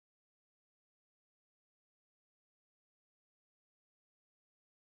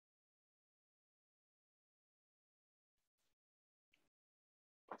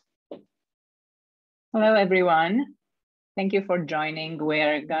Hello, everyone. Thank you for joining.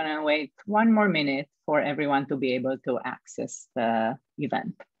 We're gonna wait one more minute for everyone to be able to access the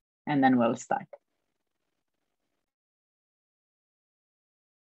event, and then we'll start.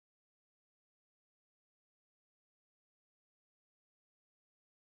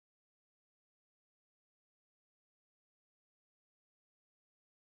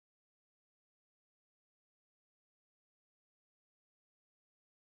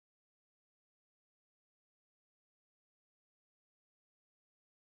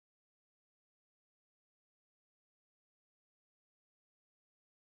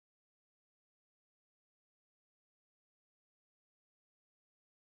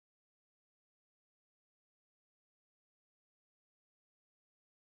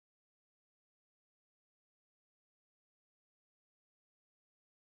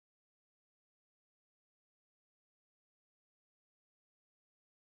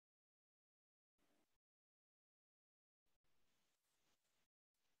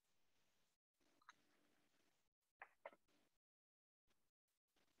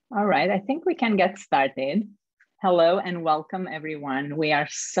 All right, I think we can get started. Hello and welcome, everyone. We are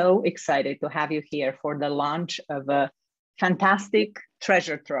so excited to have you here for the launch of a fantastic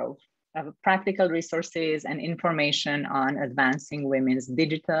treasure trove of practical resources and information on advancing women's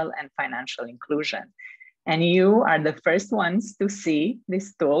digital and financial inclusion. And you are the first ones to see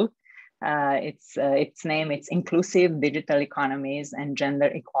this tool. Its name, it's Inclusive Digital Economies and Gender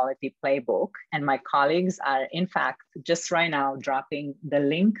Equality Playbook. And my colleagues are, in fact, just right now dropping the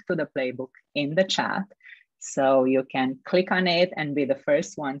link to the playbook in the chat. So you can click on it and be the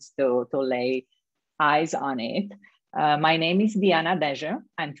first ones to lay eyes on it. My name is Diana Deja.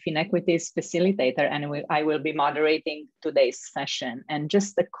 I'm Finequity's facilitator, and I will be moderating today's session. And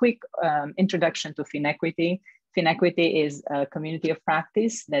just a quick introduction to Finequity. Finequity is a community of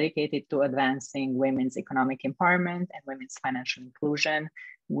practice dedicated to advancing women's economic empowerment and women's financial inclusion.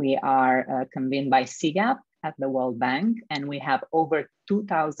 We are convened by CGAP at the World Bank, and we have over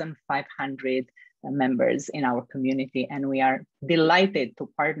 2,500 members in our community. And we are delighted to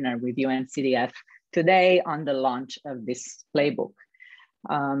partner with UNCDF today on the launch of this playbook.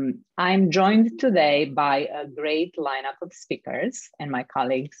 I'm joined today by a great lineup of speakers and my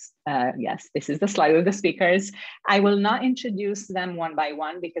colleagues. Yes, this is the slide of the speakers. I will not introduce them one by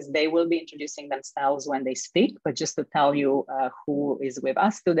one because they will be introducing themselves when they speak, but just to tell you who is with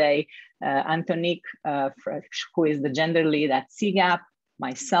us today, Antonique, who is the gender lead at CGAP,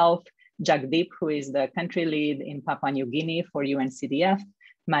 myself, Jagdeep, who is the country lead in Papua New Guinea for UNCDF,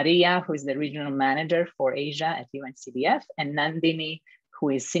 Maria, who is the regional manager for Asia at UNCDF, and Nandini, who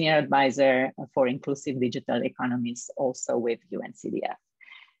is senior advisor for inclusive digital economies, also with UNCDF.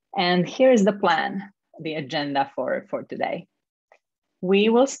 And here is the plan, the agenda for today. We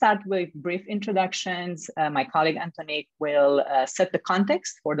will start with brief introductions. My colleague Antonique will set the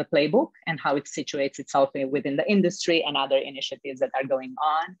context for the playbook and how it situates itself within the industry and other initiatives that are going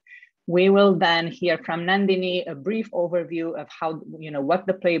on. We will then hear from Nandini a brief overview of how, what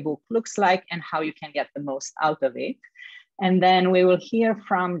the playbook looks like and how you can get the most out of it. And then we will hear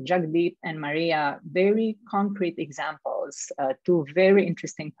from Jagdeep and Maria very concrete examples, two very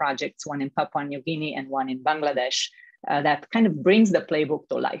interesting projects, one in Papua New Guinea and one in Bangladesh, that kind of brings the playbook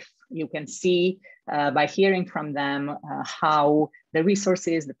to life. You can see by hearing from them how the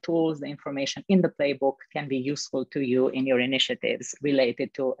resources, the tools, the information in the playbook can be useful to you in your initiatives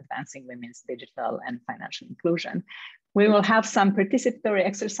related to advancing women's digital and financial inclusion. We will have some participatory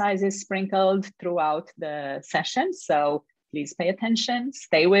exercises sprinkled throughout the session. So please pay attention,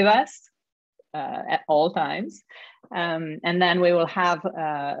 stay with us at all times. And then we will have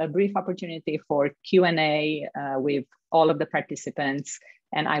a brief opportunity for Q&A with all of the participants.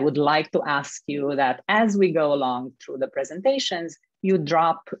 And I would like to ask you that as we go along through the presentations, you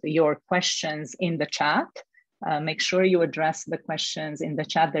drop your questions in the chat. Make sure you address the questions in the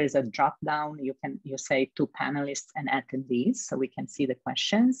chat. There is a drop down. You say to panelists and attendees so we can see the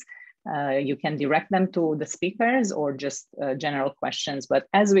questions. You can direct them to the speakers or just general questions. But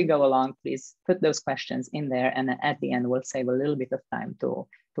as we go along, please put those questions in there. And at the end, we'll save a little bit of time to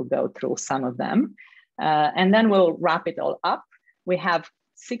go through some of them. And then we'll wrap it all up. We have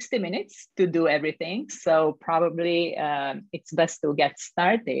 60 minutes to do everything. So probably it's best to get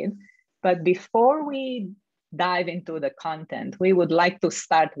started. But before we dive into the content, we would like to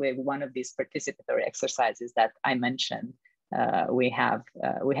start with one of these participatory exercises that I mentioned we have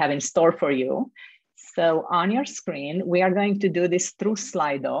in store for you. So on your screen, we are going to do this through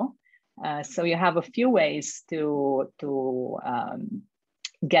Slido. So you have a few ways to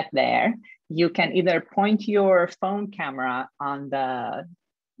get there. You can either point your phone camera on the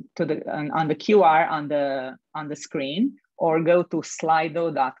on the QR on the screen, or go to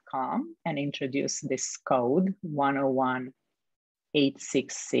slido.com and introduce this code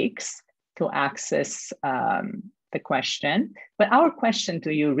 101866 to access the question. But our question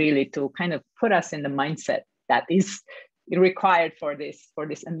to you, really, to kind of put us in the mindset that is required for this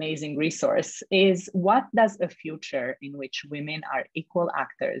amazing resource, is what does a future in which women are equal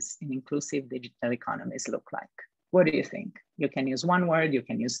actors in inclusive digital economies look like? What do you think? You can use one word, you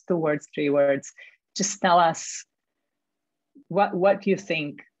can use 2 words, 3 words. Just tell us what you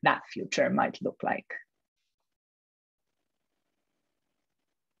think that future might look like.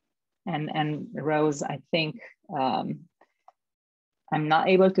 And Rose, I think I'm not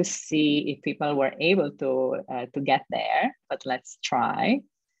able to see if people were able to get there, but let's try.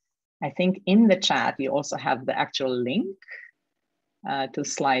 I think in the chat, you also have the actual link to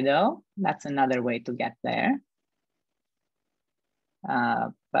Slido. That's another way to get there.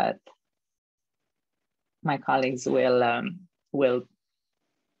 But my colleagues will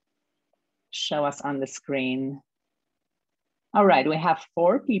show us on the screen. All right, we have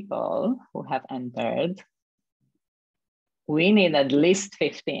 4 people who have entered. We need at least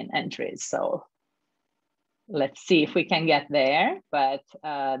 15 entries, so let's see if we can get there. But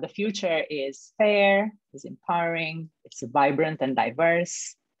the future is fair, is empowering, it's vibrant and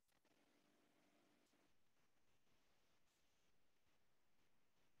diverse.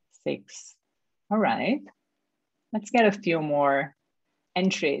 6. All right, let's get a few more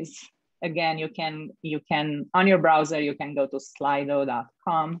entries. Again, you can on your browser, you can go to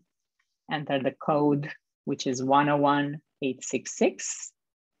slido.com, enter the code, which is 101866,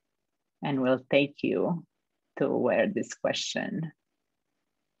 and we'll take you to where this question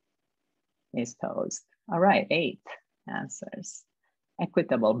is posed. All right, 8 answers.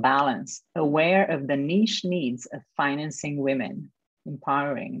 Equitable, balanced, aware of the niche needs of financing women,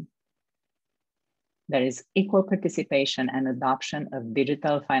 empowering. There is equal participation and adoption of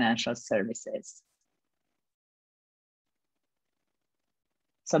digital financial services.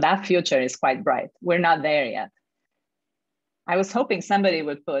 So that future is quite bright. We're not there yet. I was hoping somebody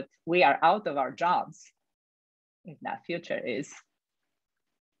would put, we are out of our jobs, if that future is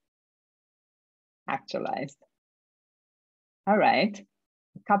actualized. All right,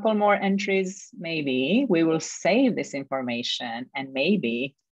 a couple more entries, maybe. We will save this information, and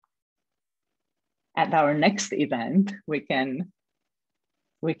maybe at our next event, we can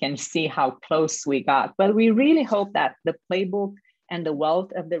see how close we got. But we really hope that the playbook and the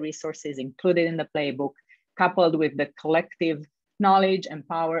wealth of the resources included in the playbook, coupled with the collective knowledge and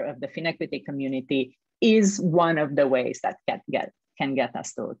power of the FinEquity community, is one of the ways that can get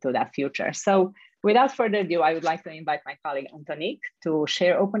us to that future. So without further ado, I would like to invite my colleague Antonique to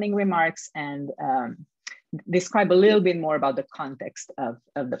share opening remarks and describe a little bit more about the context of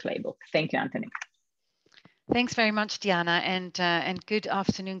the playbook. Thank you, Antonique. Thanks very much, Diana, and good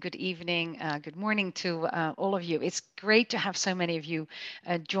afternoon, good evening, good morning to all of you. It's great to have so many of you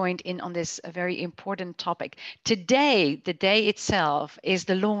joined in on this very important topic. Today, the day itself is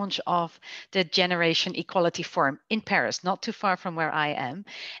the launch of the Generation Equality Forum in Paris, not too far from where I am.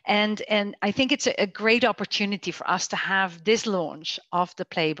 And I think it's a great opportunity for us to have this launch of the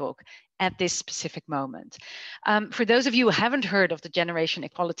playbook at this specific moment. For those of you who haven't heard of the Generation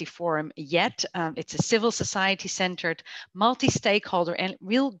Equality Forum yet, it's a civil society-centered, multi-stakeholder and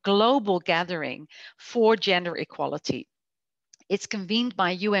real global gathering for gender equality. It's convened by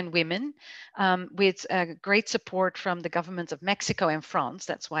UN Women with great support from the governments of Mexico and France.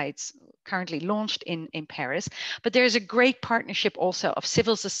 That's why it's currently launched in Paris. But there's a great partnership also of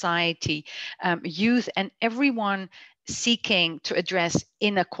civil society, youth, and everyone seeking to address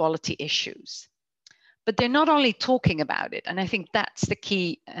inequality issues. But they're not only talking about it, and I think that's the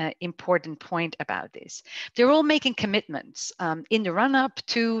key important point about this. They're all making commitments in the run-up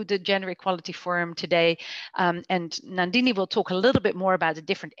to the Gender Equality Forum today, and Nandini will talk a little bit more about the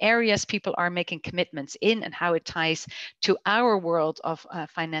different areas people are making commitments in and how it ties to our world of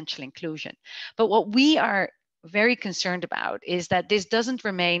financial inclusion. But what we are very concerned about is that this doesn't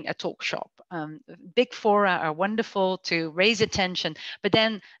remain a talk shop. Big fora are wonderful to raise attention, but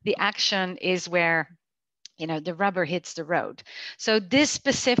then the action is where the rubber hits the road. So this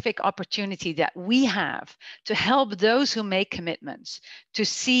specific opportunity that we have to help those who make commitments to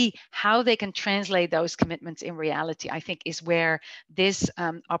see how they can translate those commitments in reality, I think is where this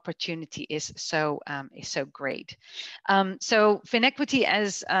opportunity is so great. So FinEquity,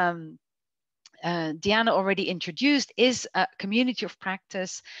 as Diana already introduced, is a community of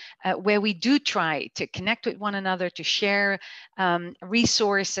practice where we do try to connect with one another, to share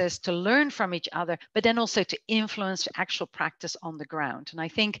resources, to learn from each other, but then also to influence actual practice on the ground. And I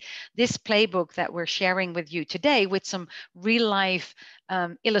think this playbook that we're sharing with you today, with some real life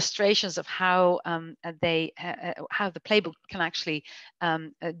illustrations of how how the playbook can actually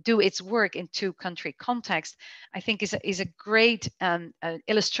do its work in two-country context, I think is a great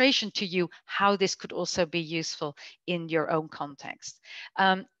illustration to you how this could also be useful in your own context.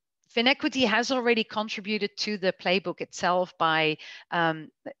 Finequity has already contributed to the playbook itself by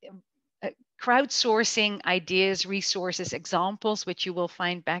crowdsourcing ideas, resources, examples, which you will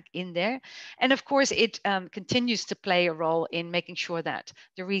find back in there. And of course, it continues to play a role in making sure that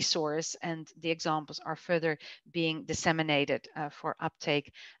the resource and the examples are further being disseminated for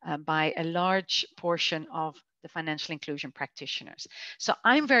uptake by a large portion of the financial inclusion practitioners. So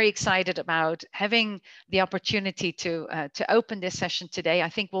I'm very excited about having the opportunity to open this session today. I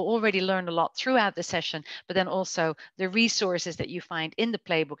think we'll already learn a lot throughout the session, but then also the resources that you find in the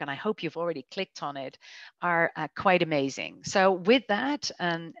playbook, and I hope you've already clicked on it, are quite amazing. So with that,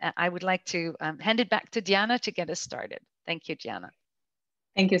 I would like to hand it back to Diana to get us started. Thank you, Diana.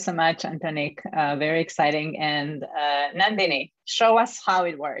 Thank you so much, Antonik. Very exciting. And Nandini, show us how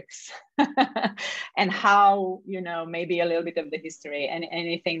it works and how, you know, maybe a little bit of the history and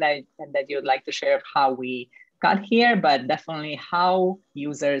anything that you'd like to share of how we got here, but definitely how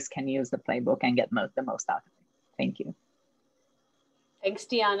users can use the playbook and get the most out of it. Thank you. Thanks,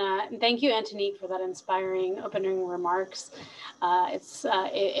 Diana. And thank you, Antonique, for that inspiring opening remarks.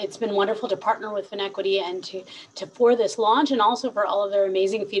 It's been wonderful to partner with Finequity and for this launch, and also for all of their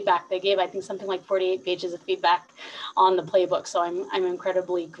amazing feedback they gave. I think something like 48 pages of feedback on the playbook. So I'm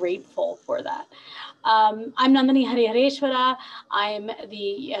incredibly grateful for that. I'm Nandini Harihareshwara. I'm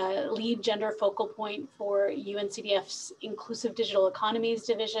the lead gender focal point for UNCDF's Inclusive Digital Economies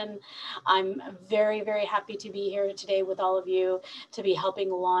division. I'm very, very happy to be here today with all of you to be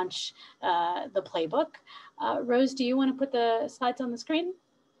helping launch the playbook. Rose, do you want to put the slides on the screen?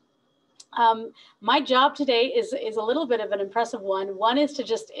 My job today is a little bit of an impressive one. One is to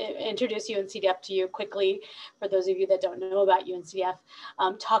just introduce UNCDF to you quickly, for those of you that don't know about UNCDF,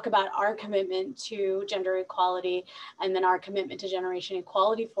 talk about our commitment to gender equality, and then our commitment to Generation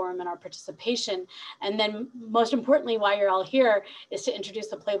Equality Forum and our participation. And then most importantly, why you're all here is to introduce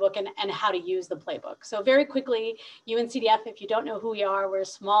the playbook and how to use the playbook. So very quickly, UNCDF, if you don't know who we are, we're a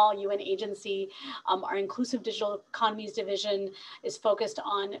small UN agency. Our Inclusive Digital Economies division is focused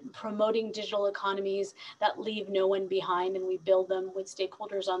on promoting digital economies that leave no one behind, and we build them with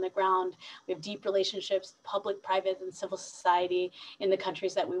stakeholders on the ground. We have deep relationships, public, private, and civil society in the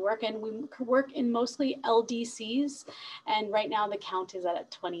countries that we work in. We work in mostly LDCs, and right now the count is at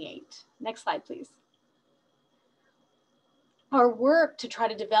 28. Next slide, please. Our work to try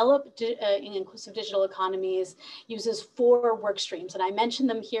to develop inclusive digital economies uses 4 work streams, and I mention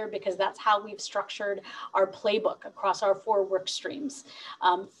them here because that's how we've structured our playbook across our 4 work streams.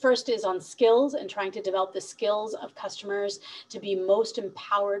 First is on skills and trying to develop the skills of customers to be most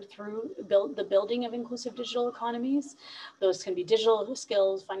empowered through the building of inclusive digital economies. Those can be digital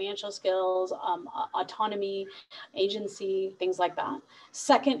skills, financial skills, autonomy, agency, things like that.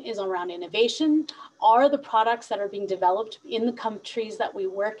 Second is around innovation. Are the products that are being developed in the countries that we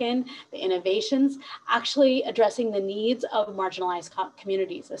work in, the innovations, actually addressing the needs of marginalized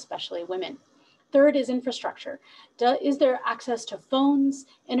communities, especially women? Third is infrastructure. Is there access to phones,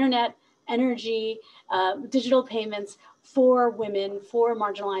 internet, energy, digital payments for women, for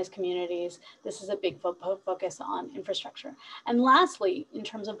marginalized communities? This is a big focus on infrastructure. And lastly, in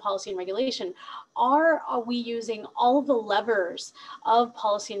terms of policy and regulation, are we using all of the levers of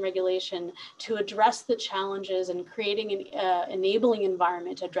policy and regulation to address the challenges and creating an enabling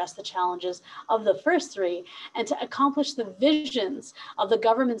environment to address the challenges of the first 3 and to accomplish the visions of the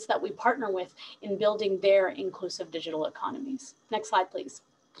governments that we partner with in building their inclusive digital economies? Next slide, please.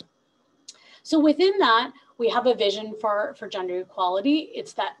 So within that, we have a vision for gender equality.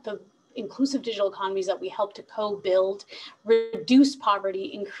 It's that the inclusive digital economies that we help to co-build, reduce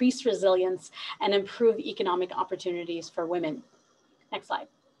poverty, increase resilience, and improve economic opportunities for women. Next slide.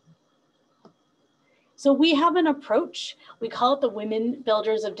 So we have an approach. We call it the Women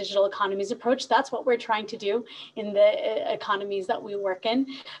Builders of Digital Economies approach. That's what we're trying to do in the economies that we work in.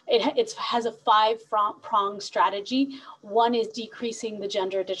 It has a 5-pronged strategy. One is decreasing the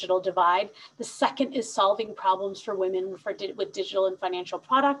gender digital divide. The second is solving problems for women with digital and financial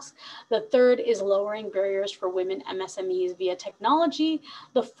products. The third is lowering barriers for women MSMEs via technology.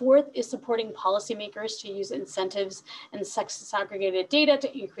 The fourth is supporting policymakers to use incentives and sex-disaggregated data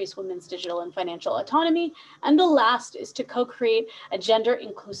to increase women's digital and financial autonomy. And the last is to co-create a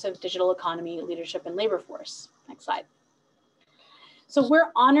gender-inclusive digital economy, leadership, and labor force. Next slide. So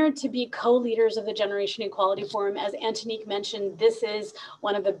we're honored to be co-leaders of the Generation Equality Forum. As Antonique mentioned, this is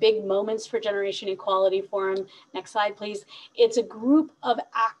one of the big moments for Generation Equality Forum. Next slide, please. It's a group of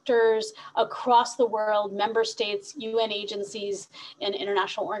actors across the world, member states, UN agencies and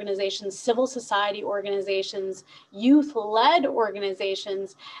international organizations, civil society organizations, youth-led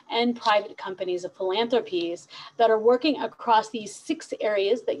organizations, and private companies of philanthropies that are working across these 6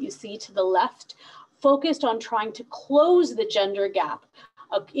 areas that you see to the left, focused on trying to close the gender gap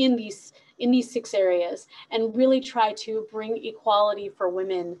in these 6 areas and really try to bring equality for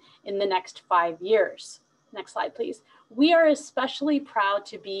women in the next 5 years. Next slide, please. We are especially proud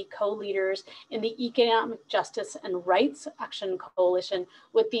to be co-leaders in the Economic Justice and Rights Action Coalition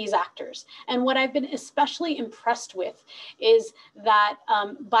with these actors. And what I've been especially impressed with is that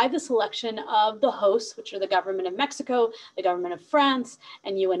by the selection of the hosts, which are the government of Mexico, the government of France,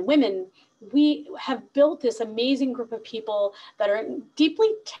 and UN Women, we have built this amazing group of people that are deeply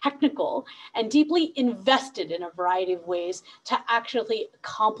technical and deeply invested in a variety of ways to actually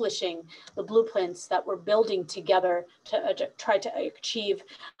accomplishing the blueprints that we're building together to try to achieve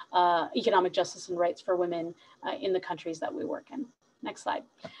economic justice and rights for women in the countries that we work in. Next slide.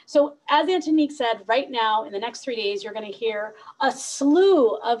 So as Antonique said, right now, in the next 3 days, you're going to hear a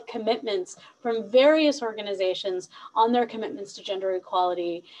slew of commitments from various organizations on their commitments to gender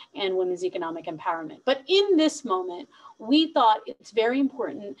equality and women's economic empowerment. But in this moment, we thought it's very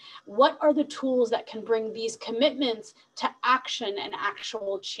important. What are the tools that can bring these commitments to action and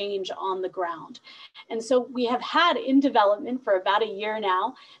actual change on the ground? And so we have had in development for about a year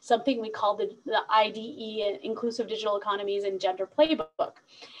now, something we call the IDE, Inclusive Digital Economies and Gender Playbook.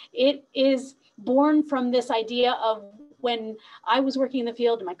 It is born from this idea of when I was working in the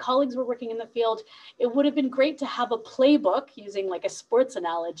field and my colleagues were working in the field, it would have been great to have a playbook, using like a sports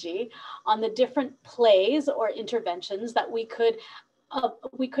analogy, on the different plays or interventions that we could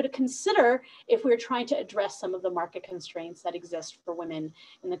consider if we were trying to address some of the market constraints that exist for women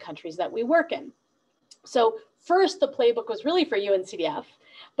in the countries that we work in. So first, the playbook was really for UNCDF,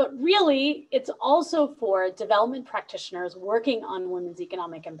 but really it's also for development practitioners working on women's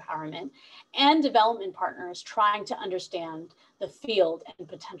economic empowerment and development partners trying to understand the field and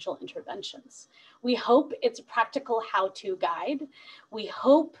potential interventions. We hope it's a practical how-to guide. We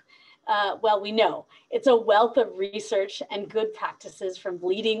hope we know it's a wealth of research and good practices from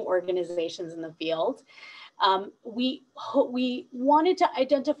leading organizations in the field. We wanted to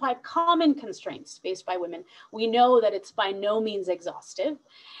identify common constraints faced by women. We know that it's by no means exhaustive,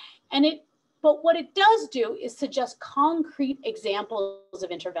 but what it does do is suggest concrete examples of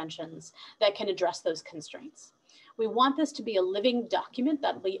interventions that can address those constraints. We want this to be a living document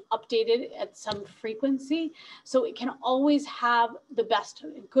that will be updated at some frequency, so it can always have the best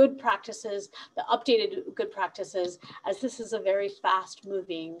good practices, the updated good practices, as this is a very fast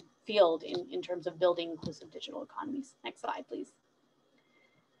moving field in terms of building inclusive digital economies. Next slide, please.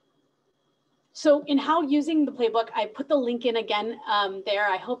 So in how using the playbook, I put the link in again there.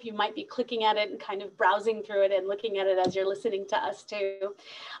 I hope you might be clicking at it and kind of browsing through it and looking at it as you're listening to us too.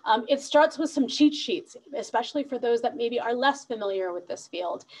 It starts with some cheat sheets, especially for those that maybe are less familiar with this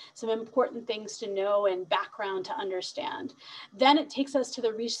field, some important things to know and background to understand. Then it takes us to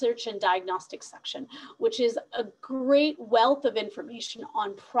the research and diagnostics section, which is a great wealth of information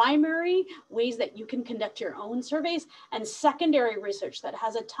on primary ways that you can conduct your own surveys and secondary research that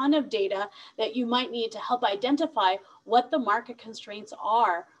has a ton of data that you might need to help identify what the market constraints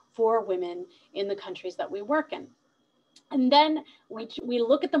are for women in the countries that we work in. And then we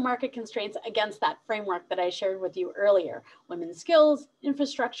look at the market constraints against that framework that I shared with you earlier: women's skills,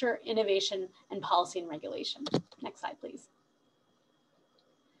 infrastructure, innovation, and policy and regulation. Next slide, please.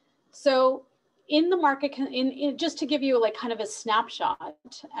 So in the market, just to give you like kind of a snapshot,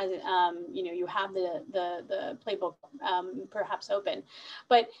 as you have the playbook perhaps open,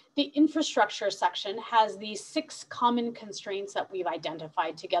 but the infrastructure section has these 6 common constraints that we've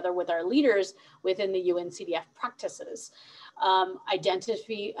identified together with our leaders within the UNCDF practices.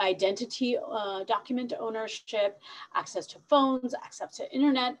 Identity document ownership, access to phones, access to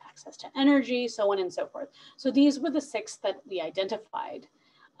internet, access to energy, so on and so forth. So these were the 6 that we identified.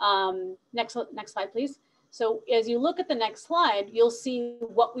 Next slide, please. So as you look at the next slide, you'll see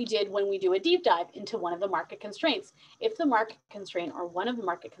what we did when we do a deep dive into one of the market constraints. If the market constraint or one of the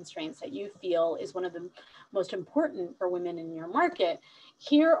market constraints that you feel is one of the most important for women in your market,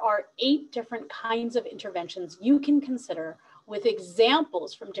 here are 8 different kinds of interventions you can consider with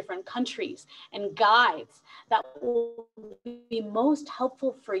examples from different countries and guides that will be most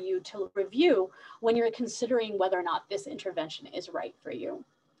helpful for you to review when you're considering whether or not this intervention is right for you.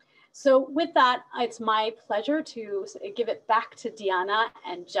 So with that, it's my pleasure to give it back to Diana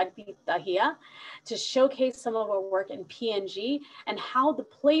and Jagdeep Dahiya to showcase some of our work in PNG and how the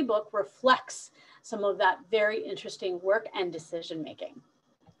playbook reflects some of that very interesting work and decision making.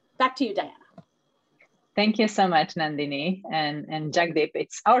 Back to you, Diana. Thank you so much, Nandini and Jagdeep.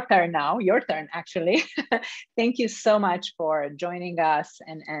 It's our turn now, your turn actually. Thank you so much for joining us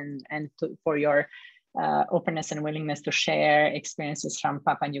and for your openness and willingness to share experiences from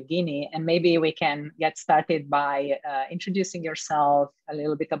Papua New Guinea. And maybe we can get started by introducing yourself, a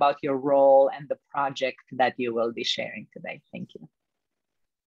little bit about your role and the project that you will be sharing today. Thank you.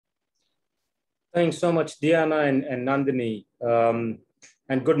 Thanks so much, Diana and Nandini.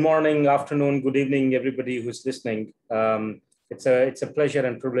 And good morning, afternoon, good evening, everybody who's listening. It's a pleasure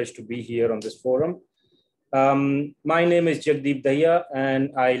and privilege to be here on this forum. My name is Jagdeep Dahiya,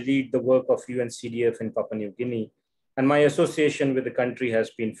 and I lead the work of UNCDF in Papua New Guinea. And my association with the country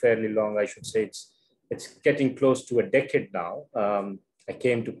has been fairly long. I should say it's getting close to a decade now. I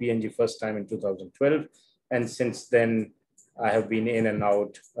came to PNG first time in 2012. And since then, I have been in and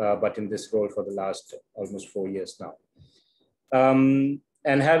out, but in this role for the last almost 4 years now.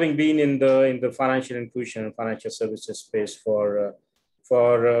 And having been in the financial inclusion and financial services space for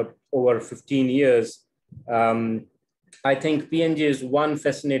over 15 years, I think PNG is one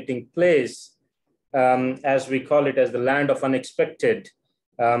fascinating place, as we call it, as the land of unexpected.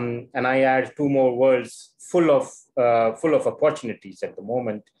 And I add 2 more words, full of opportunities at the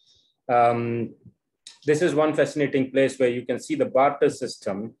moment. This is one fascinating place where you can see the barter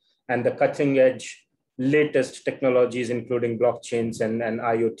system and the cutting edge latest technologies, including blockchains and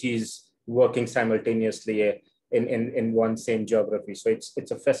IoTs working simultaneously in one same geography. So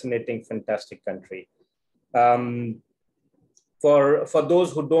it's a fascinating, fantastic country. For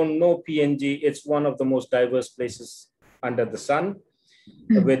those who don't know PNG, it's one of the most diverse places under the sun,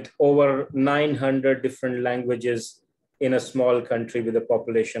 with over 900 different languages in a small country with a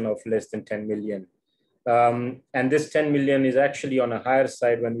population of less than 10 million. And this 10 million is actually on a higher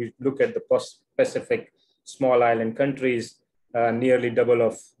side when we look at the Pacific small island countries, nearly double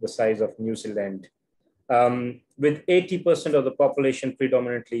of the size of New Zealand. With 80% of the population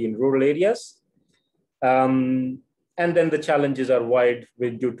predominantly in rural areas. And then the challenges are wide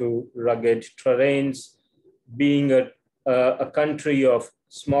due to rugged terrains, being a country of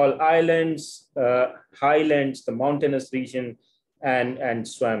small islands, highlands, the mountainous region, and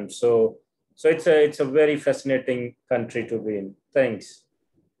swamps. So it's a very fascinating country to be in. Thanks.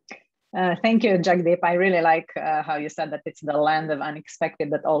 Thank you, Jagdeep. I really like how you said that it's the land of unexpected,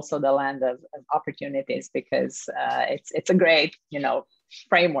 but also the land of opportunities, because it's a great,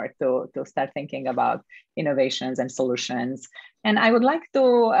 framework to start thinking about innovations and solutions. And I would like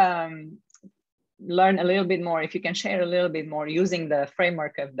to learn a little bit more, if you can share a little bit more using the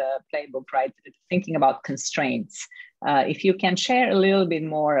framework of the playbook, right? Thinking about constraints. If you can share a little bit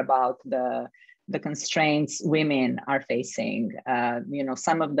more about the constraints women are facing,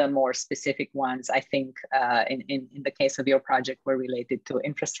 some of the more specific ones, I think in the case of your project were related to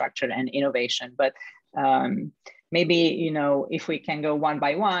infrastructure and innovation, but maybe, if we can go one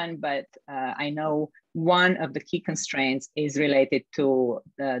by one, but I know one of the key constraints is related to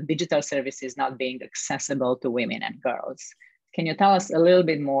digital services not being accessible to women and girls. Can you tell us a little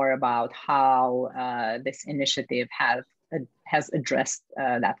bit more about how this initiative has addressed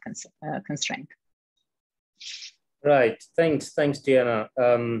that constraint? Right, thanks, Diana.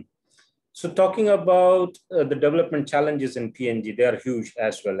 So talking about the development challenges in PNG, they are huge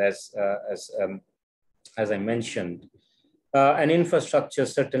as well as I mentioned. And infrastructure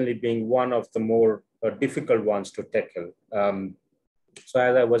certainly being one of the more difficult ones to tackle. So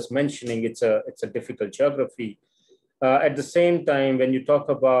as I was mentioning, it's a difficult geography. At the same time, when you talk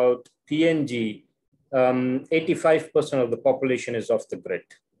about PNG, 85% of the population is off the grid.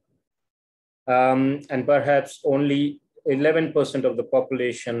 And perhaps only 11% of the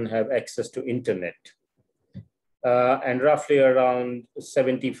population have access to internet. And roughly around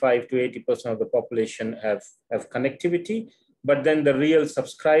 75 to 80% of the population have connectivity, but then the real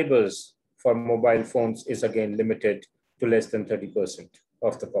subscribers for mobile phones is again limited to less than 30%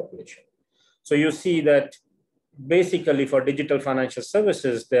 of the population. So you see that basically for digital financial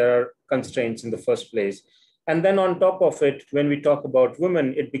services, there are constraints in the first place. And then on top of it, when we talk about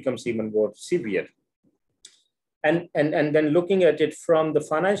women, it becomes even more severe. And then looking at it from the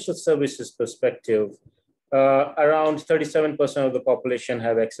financial services perspective, around 37% of the population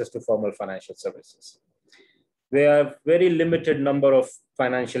have access to formal financial services. We have very limited number of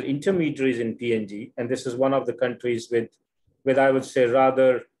financial intermediaries in PNG, and this is one of the countries with I would say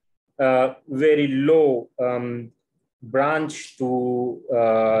rather very low branch to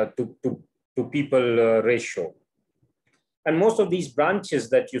people ratio. And most of these branches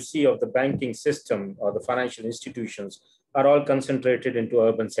that you see of the banking system or the financial institutions are all concentrated into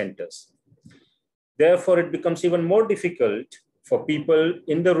urban centers. Therefore, it becomes even more difficult for people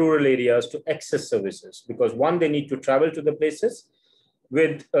in the rural areas to access services because one, they need to travel to the places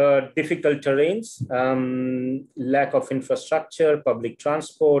with difficult terrains, lack of infrastructure, public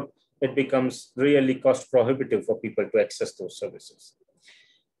transport. It becomes really cost prohibitive for people to access those services.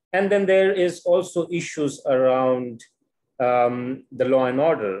 And then there is also issues around the law and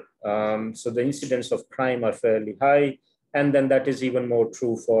order. So the incidents of crime are fairly high. And then that is even more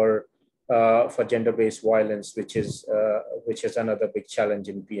true for gender-based violence, which is another big challenge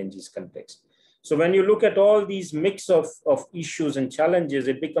in PNG's context. So when you look at all these mix of issues and challenges,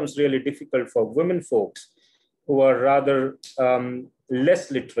 it becomes really difficult for women folks who are rather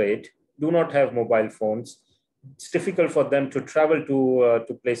less literate, do not have mobile phones. It's difficult for them to travel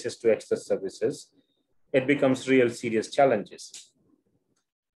to places to access services. It becomes real serious challenges.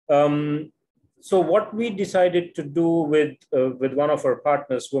 So what we decided to do with one of our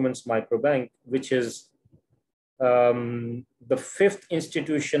partners, Women's Microbank, which is the 5th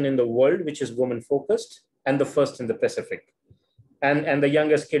institution in the world, which is women-focused, and the 1st in the Pacific. And the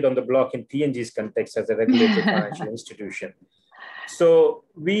youngest kid on the block in PNG's context as a regulated financial institution. So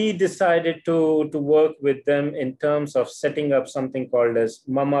we decided to work with them in terms of setting up something called as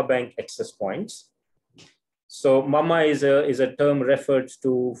Mama Bank Access Points. So Mama is a term referred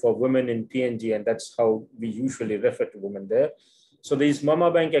to for women in PNG, and that's how we usually refer to women there. So these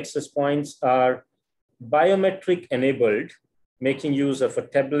Mama Bank Access Points are biometric enabled, making use of a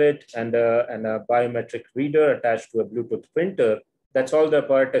tablet and a biometric reader attached to a Bluetooth printer. That's all the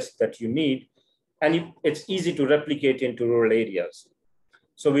apparatus that you need. And it's easy to replicate into rural areas.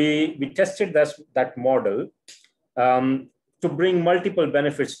 So we tested that model to bring multiple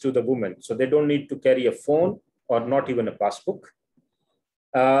benefits to the women. So they don't need to carry a phone or not even a passbook.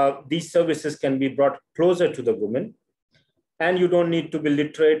 These services can be brought closer to the women. And you don't need to be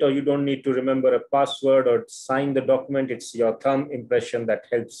literate or you don't need to remember a password or sign the document. It's your thumb impression that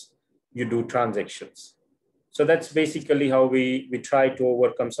helps you do transactions. So that's basically how we try to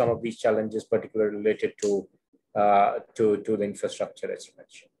overcome some of these challenges, particularly related to the infrastructure, as you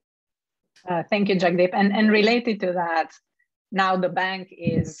mentioned. Thank you, Jagdeep. And related to that, now the bank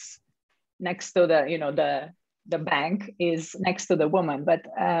is next to the bank is next to the woman. But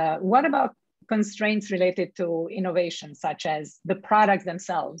what about constraints related to innovation, such as the products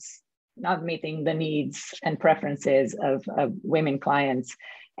themselves not meeting the needs and preferences of women clients,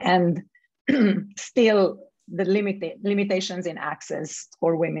 and still the limitations in access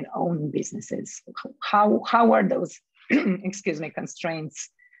for women-owned businesses? How are those constraints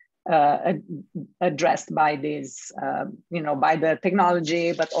addressed by these, by the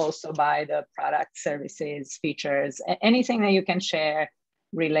technology, but also by the product, services, features? Anything that you can share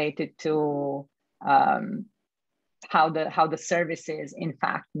related to how the services in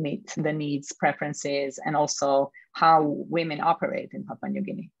fact meet the needs, preferences, and also how women operate in Papua New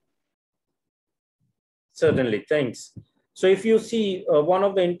Guinea? Certainly, thanks. So if you see, one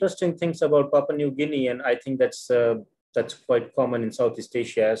of the interesting things about Papua New Guinea, and I think that's quite common in Southeast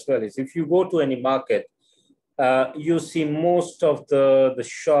Asia as well, is if you go to any market, you see most of the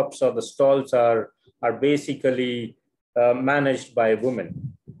shops or the stalls are basically managed by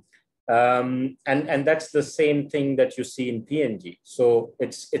women. And that's the same thing that you see in PNG. So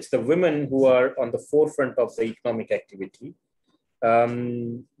it's the women who are on the forefront of the economic activity.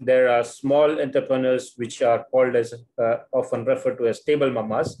 There are small entrepreneurs which are called as often referred to as table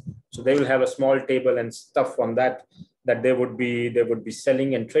mamas. So they will have a small table and stuff on that they would be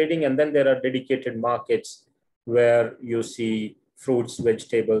selling and trading. And then there are dedicated markets where you see fruits,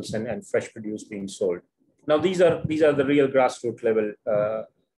 vegetables, and fresh produce being sold. Now, these are the real grassroots level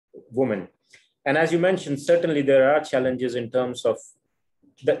women. And as you mentioned, certainly there are challenges in terms of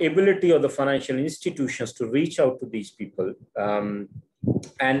the ability of the financial institutions to reach out to these people.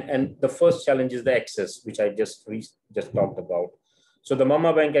 And the first challenge is the access, which I just talked about. So the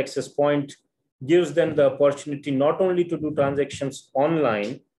Mama Bank Access Point gives them the opportunity not only to do transactions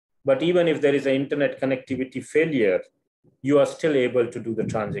online, but even if there is an internet connectivity failure, you are still able to do the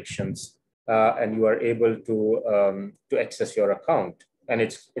transactions and you are able to access your account. And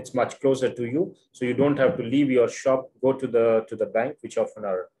it's much closer to you, so you don't have to leave your shop, go to the bank, which often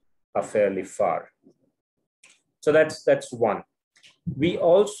are fairly far. So that's one. We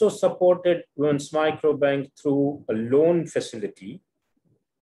also supported Women's Microbank through a loan facility,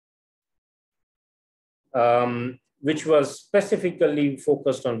 which was specifically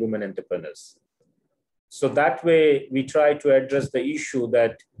focused on women entrepreneurs. So that way, we try to address the issue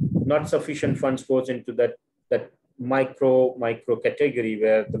that not sufficient funds goes into that micro category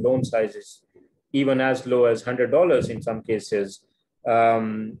where the loan size is even as low as $100 in some cases.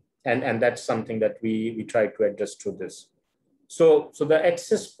 And that's something that we try to address through this. So the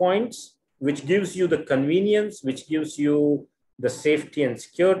access points, which gives you the convenience, which gives you the safety and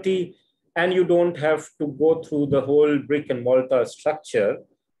security, and you don't have to go through the whole brick and mortar structure,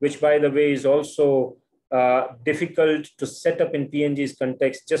 which, by the way, is also difficult to set up in PNG's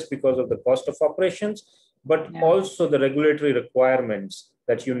context just because of the cost of operations, but also the regulatory requirements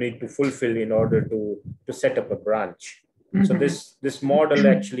that you need to fulfill in order to set up a branch. Mm-hmm. So this model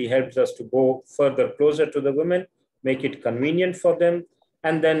actually helps us to go further closer to the women, make it convenient for them.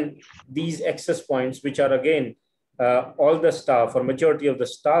 And then these access points, which are again, all the staff or majority of the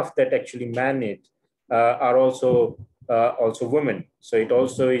staff that actually man it are also women. So it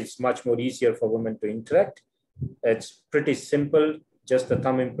also is much more easier for women to interact. It's pretty simple, just a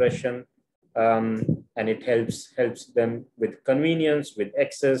thumb impression. And it helps them with convenience, with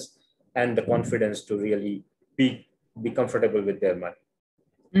access, and the confidence to really be comfortable with their money.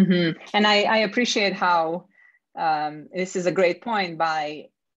 Mm-hmm. And I appreciate how this is a great point. By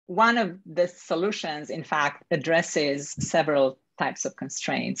one of the solutions, in fact, addresses several types of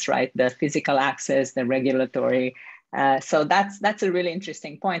constraints, right? The physical access, the regulatory. So that's a really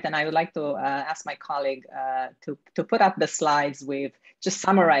interesting point. And I would like to ask my colleague to put up the slides with just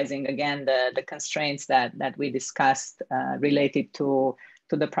summarizing again the constraints that we discussed related to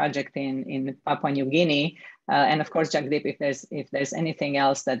the project in Papua New Guinea. And of course, Jagdeep, if there's anything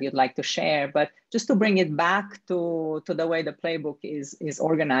else that you'd like to share, but just to bring it back to the way the playbook is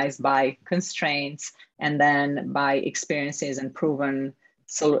organized by constraints and then by experiences and proven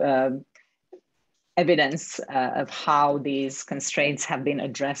evidence of how these constraints have been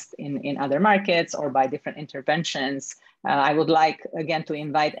addressed in other markets or by different interventions. I would like, again, to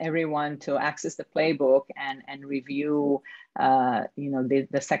invite everyone to access the playbook and review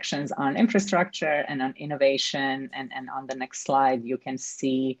the sections on infrastructure and on innovation. And on the next slide, you can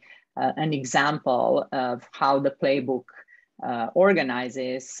see an example of how the playbook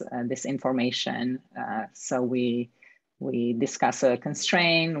organizes this information. So we discuss a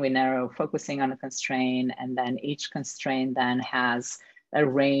constraint, we narrow focusing on a constraint, and then each constraint then has a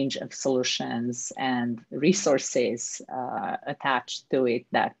range of solutions and resources attached to it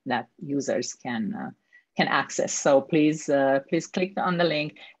that users can access. So please click on the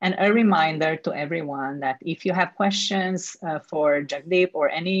link. And a reminder to everyone that if you have questions for Jagdeep or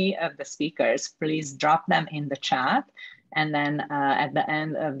any of the speakers, please drop them in the chat. And then at the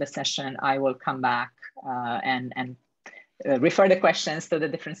end of the session, I will come back and refer the questions to the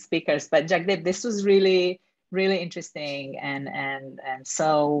different speakers. But Jagdeep, this was really interesting and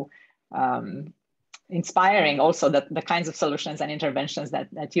so inspiring also the kinds of solutions and interventions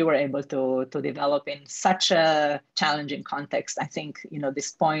that you were able to develop in such a challenging context. I think,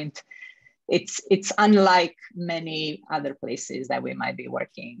 this point, it's unlike many other places that we might be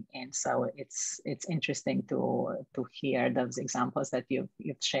working in. So it's interesting to hear those examples that you've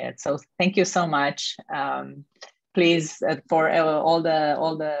shared. So thank you so much. Please, for all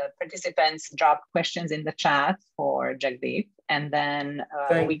the participants, drop questions in the chat for Jagdeep, and then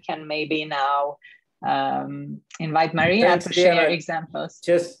we can maybe now invite Maria to share Diana. Examples.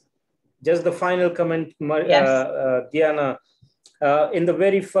 Just the final comment, Yes. Diana. In the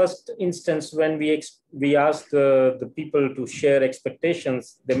very first instance, when we asked the people to share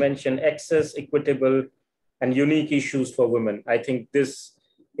expectations, they mentioned access, equitable, and unique issues for women. I think this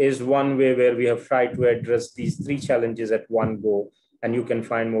is one way where we have tried to address these three challenges at one go, and you can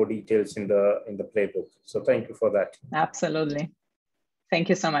find more details in the playbook. So thank you for that. Absolutely. Thank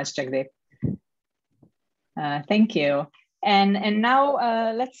you so much, Jagdeep. Thank you. And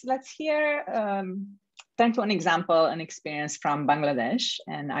now let's hear, turn to an example, an experience from Bangladesh.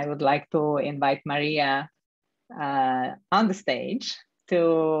 And I would like to invite Maria on the stage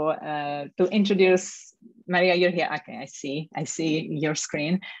to introduce. Maria, you're here. Okay, I see your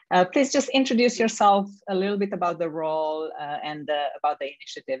screen. Please just introduce yourself a little bit about the role and about the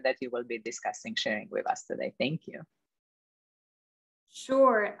initiative that you will be discussing, sharing with us today. Thank you.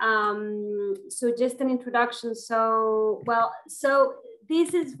 Sure. So just an introduction. So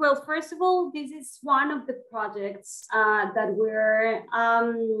this is, well, first of all, this is one of the projects that we're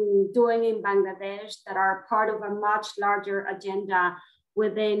doing in Bangladesh that are part of a much larger agenda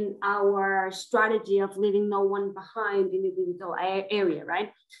within our strategy of leaving no one behind in the digital area,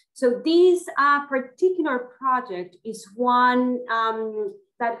 right? So this particular project is one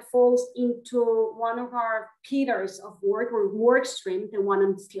that falls into one of our pillars of work or work stream, the one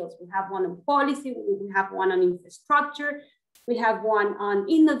on skills. We have one on policy, we have one on infrastructure, we have one on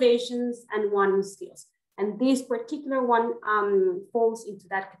innovations, and one on skills. And this particular one falls into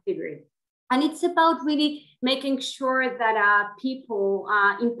that category. And it's about really making sure that people,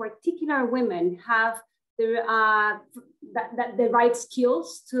 in particular women, have the right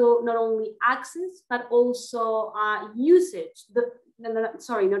skills to not only access, but also usage. Not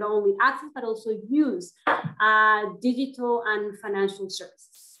only access, but also use digital and financial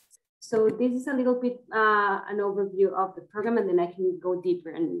services. So this is a little bit an overview of the program, and then I can go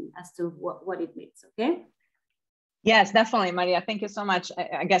deeper as to what it means, okay? Yes, definitely, Maria. Thank you so much.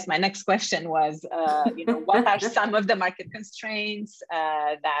 I guess my next question was, what are some of the market constraints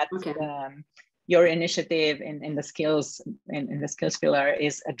that your initiative in the skills in the skills pillar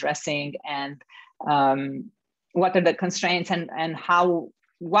is addressing, and what are the constraints, and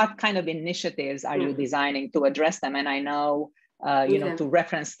what kind of initiatives are you designing to address them? And I know, to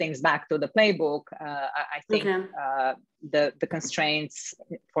reference things back to the playbook, I think the constraints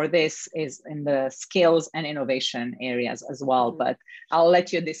for this is in the skills and innovation areas as well, but I'll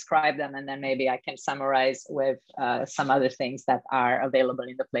let you describe them, and then maybe I can summarize with some other things that are available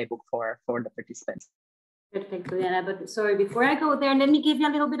in the playbook for the participants. Perfect, Juliana, but sorry, before I go there, let me give you a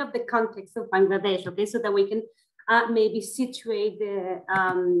little bit of the context of Bangladesh, okay, so that we can maybe situate the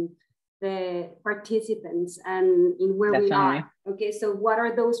participants and in where we are. Okay, so what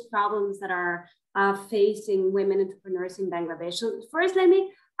are those problems that are facing women entrepreneurs in Bangladesh? So first, let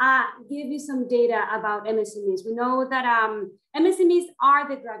me give you some data about MSMEs. We know that MSMEs are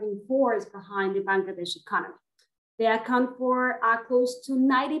the driving force behind the Bangladesh economy. They account for close to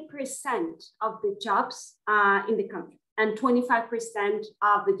 90% of the jobs in the country and 25%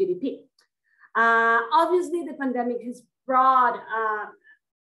 of the GDP. Obviously, the pandemic has brought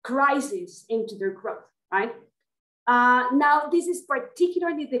crisis into their growth, right? Now, this is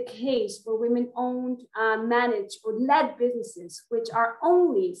particularly the case for women-owned, managed, or led businesses, which are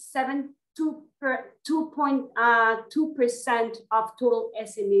only 2.2% of total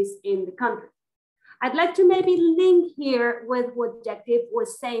SMEs in the country. I'd like to maybe link here with what Objective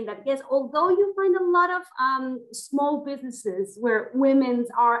was saying, that yes, although you find a lot of small businesses where women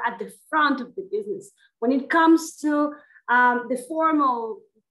are at the front of the business, when it comes to the formal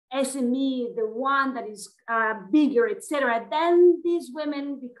SME, the one that is bigger, etc., then these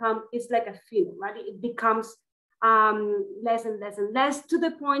women it's like a film, right? It becomes less and less and less, to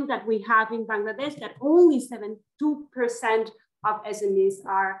the point that we have in Bangladesh that only 72% of SMEs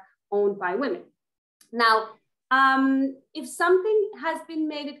are owned by women. Now, if something has been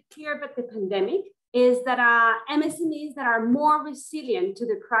made it clear about the pandemic is that MSMEs that are more resilient to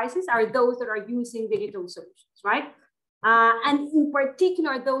the crisis are those that are using digital solutions, right? And in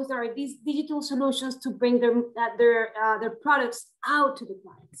particular, those are these digital solutions to bring their products out to the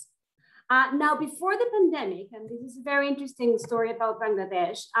clients. Now, before the pandemic, and this is a very interesting story about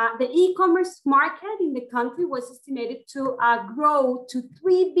Bangladesh, the e-commerce market in the country was estimated to grow to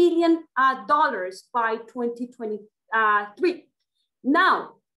 $3 billion by 2023.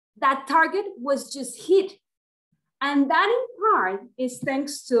 Now, that target was just hit. And that in part is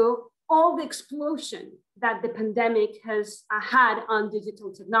thanks to all the explosion that the pandemic has had on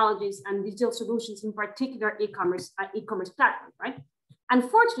digital technologies and digital solutions, in particular e-commerce platforms, right?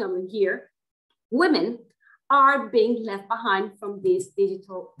 Unfortunately here, women are being left behind from this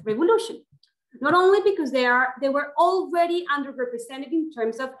digital revolution. Not only because they were already underrepresented in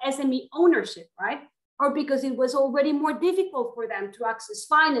terms of SME ownership, right? Or because it was already more difficult for them to access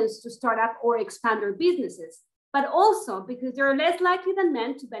finance to start up or expand their businesses, but also because they're less likely than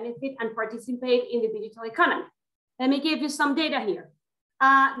men to benefit and participate in the digital economy. Let me give you some data here.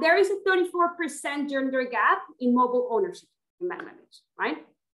 There is a 34% gender gap in mobile ownership in Bangladesh, right?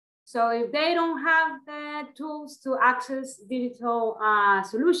 So if they don't have the tools to access digital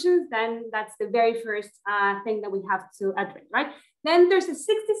solutions, then that's the very first thing that we have to address, right? Then there's a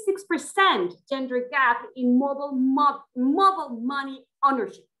 66% gender gap in mobile money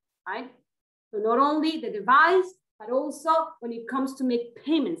ownership, right? So not only the device, but also when it comes to make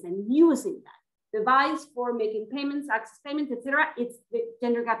payments and using that device for making payments, access payments, etc., it's the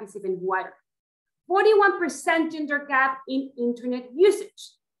gender gap is even wider. 41% gender gap in internet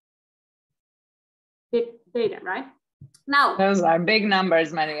usage. Big data, right? Now, those are big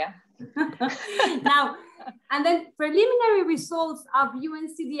numbers, Maria. Now, and then preliminary results of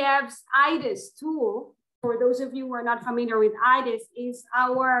UNCDF's IDES tool, for those of you who are not familiar with IDES, is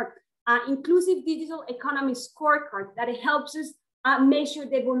our inclusive digital economy scorecard that helps us measure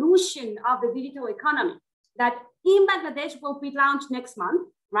the evolution of the digital economy that in Bangladesh will be launched next month,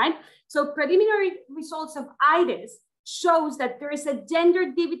 right? So preliminary results of IDES shows that there is a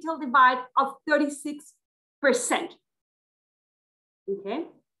gender digital divide of 36%. Okay.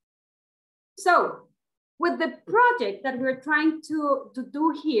 So with the project that we're trying to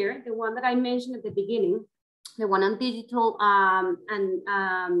do here, the one that I mentioned at the beginning, the one on digital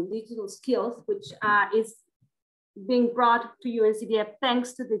digital skills, which is being brought to UNCDF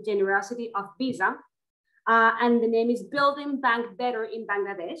thanks to the generosity of Visa, and the name is Building Bank Better in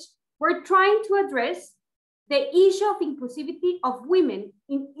Bangladesh. We're trying to address the issue of inclusivity of women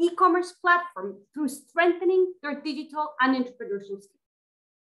in e-commerce platforms through strengthening their digital and entrepreneurial skills.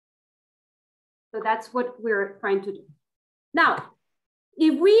 So that's what we're trying to do. Now,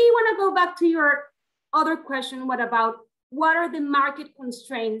 if we want to go back to your other question, what are the market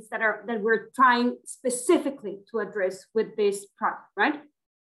constraints that we're trying specifically to address with this product, right?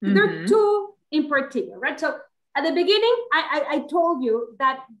 Mm-hmm. There are two in particular, right? So at the beginning, I told you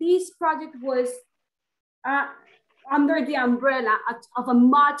that this project was under the umbrella of a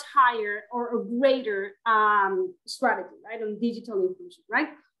much higher or a greater strategy, right, on digital inclusion, right?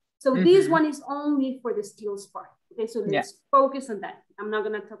 So this one is only for the skills part. Okay, so let's focus on that. I'm not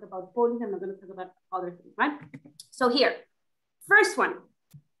going to talk about policy. I'm not going to talk about other things, right? So here, first one.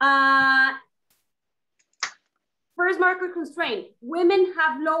 First market constraint, women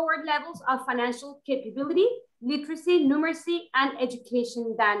have lower levels of financial capability, literacy, numeracy, and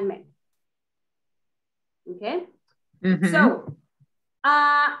education than men. Okay, so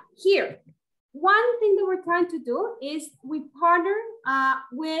here, one thing that we're trying to do is we partner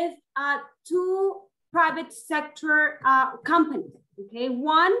with two private sector companies. Okay,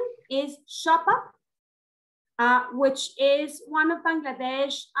 one is ShopUp, which is one of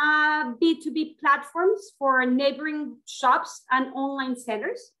Bangladesh B2B platforms for neighboring shops and online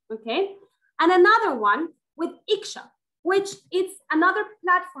sellers. Okay, and another one with Ikshop, which is another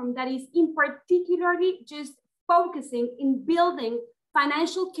platform that is in particularly just focusing in building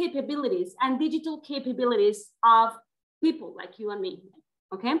financial capabilities and digital capabilities of people like you and me.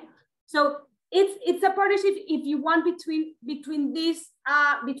 Okay, so it's a partnership, if you want, between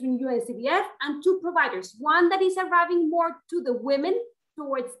UNCDF and two providers. One that is arriving more to the women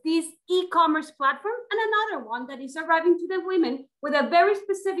towards this e-commerce platform, and another one that is arriving to the women with a very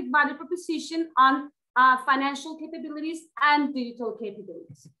specific value proposition on financial capabilities and digital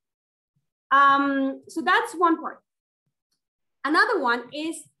capabilities. So that's one part. Another one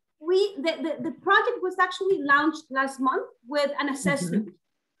is the project was actually launched last month with an assessment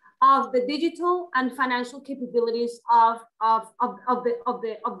of the digital and financial capabilities of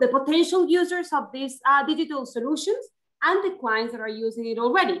the potential users of these digital solutions and the clients that are using it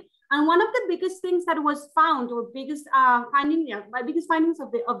already. And one of the biggest things that was found, or biggest my biggest findings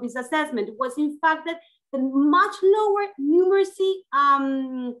of this assessment was, in fact, that the much lower numeracy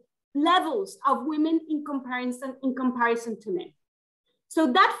levels of women in comparison to men. So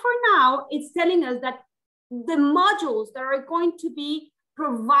that for now, it's telling us that the modules that are going to be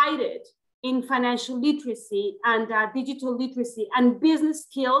provided in financial literacy and digital literacy and business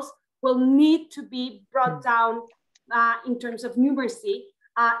skills will need to be brought down in terms of numeracy,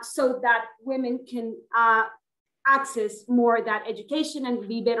 so that women can access more of that education and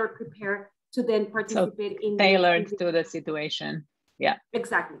be better prepared to then participate in tailored to the situation. Yeah,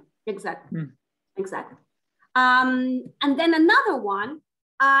 exactly. And then another one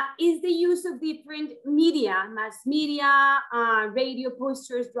is the use of different media, mass media, radio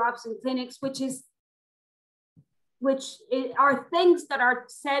posters, drops, and clinics, which are things that are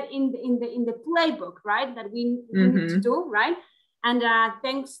said in the playbook, right? That we need to do, right? And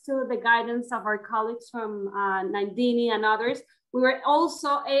thanks to the guidance of our colleagues from Nandini and others, we were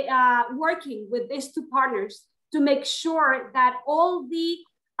also working with these two partners to make sure that all the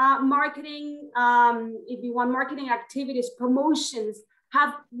marketing, if you want, marketing activities, promotions,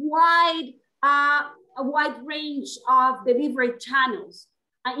 have a wide range of delivery channels,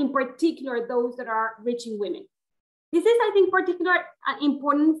 in particular those that are reaching women. This is, I think, particularly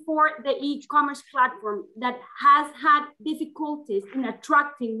important for the e-commerce platform that has had difficulties in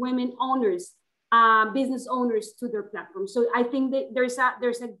attracting women owners, business owners to their platform. So I think that there's a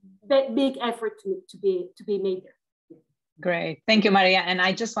big effort to be made there. Great. Thank you, Maria. And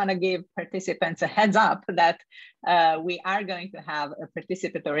I just want to give participants a heads up that we are going to have a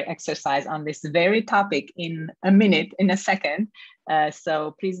participatory exercise on this very topic in a second.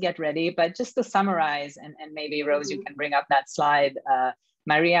 So please get ready. But just to summarize, and maybe Rose, you can bring up that slide.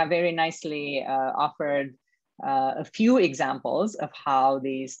 Maria very nicely offered a few examples of how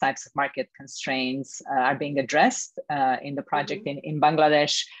these types of market constraints are being addressed in the project in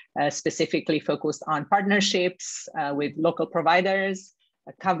Bangladesh, specifically focused on partnerships with local providers,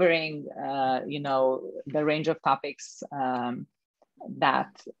 covering the range of topics that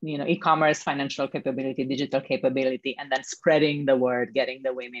e-commerce, financial capability, digital capability, and then spreading the word, getting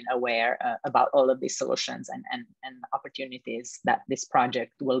the women aware about all of these solutions and opportunities that this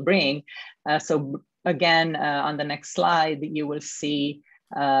project will bring. So again, on the next slide, you will see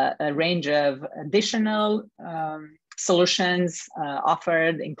a range of additional solutions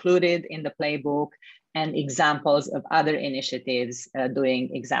offered, included in the playbook, and examples of other initiatives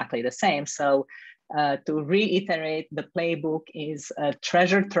doing exactly the same. So to reiterate, the playbook is a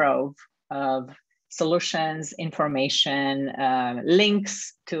treasure trove of solutions, information,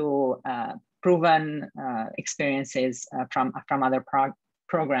 links to proven experiences from other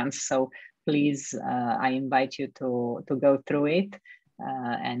programs. So please, I invite you to go through it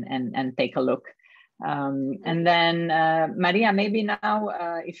and take a look. And then Maria, maybe now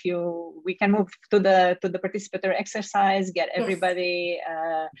if we can move to the participatory exercise, get everybody,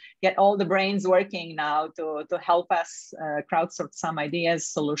 get all the brains working now to help us crowdsource some ideas,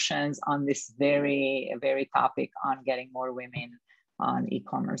 solutions on this very, very topic on getting more women on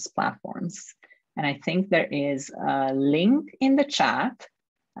e-commerce platforms. And I think there is a link in the chat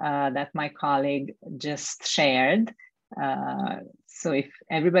that my colleague just shared. So if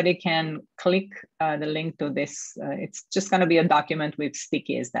everybody can click the link to this, it's just going to be a document with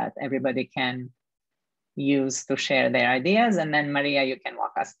stickies that everybody can use to share their ideas. And then Maria, you can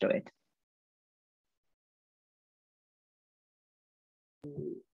walk us through it.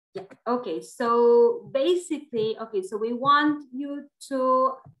 Yeah, okay, so basically, so we want you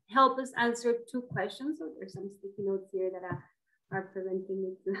to help us answer two questions. So there's some sticky notes here that are preventing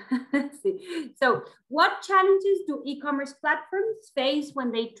me to see. So what challenges do e-commerce platforms face when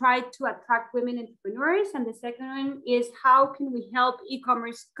they try to attract women entrepreneurs? And the second one is, how can we help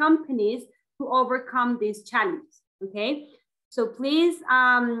e-commerce companies to overcome these challenges? Okay, so please,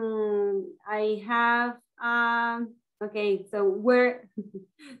 I have, okay, so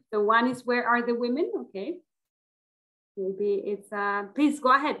so one is, where are the women? Okay, maybe it's, please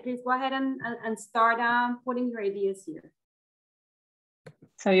go ahead and start putting your ideas here.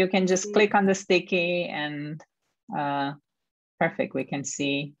 So you can just click on the sticky and perfect, we can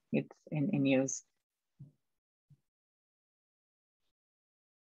see it in use.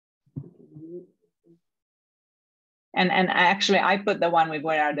 And actually I put the one with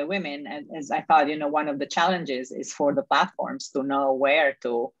where are the women, as I thought, one of the challenges is for the platforms to know where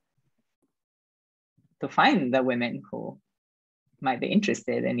to find the women who might be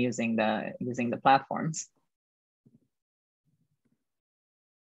interested in using the platforms.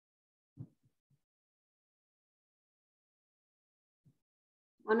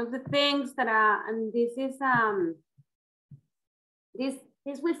 One of the things that, and this is,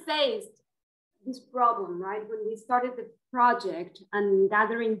 we faced this problem, right? When we started the project and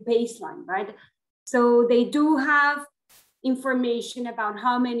gathering baseline, right? So they do have information about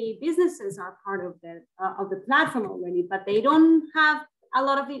how many businesses are part of the platform already, but they don't have a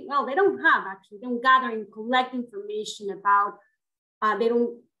lot of it. Well, they don't gather and collect information about, they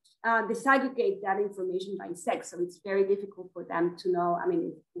don't disaggregate that information by sex. So it's very difficult for them to know. I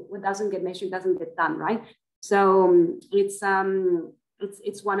mean, what doesn't get measured doesn't get done, right? So it's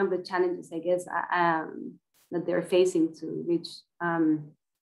one of the challenges, I guess, that they're facing to reach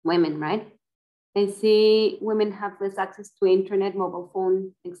women, right? I see women have less access to internet, mobile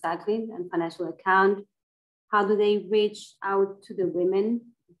phone, exactly, and financial account. How do they reach out to the women?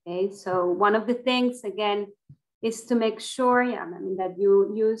 Okay, so one of the things, again, is to make sure, that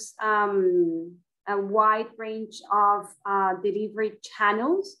you use a wide range of delivery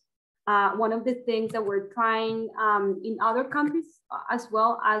channels. One of the things that we're trying in other countries as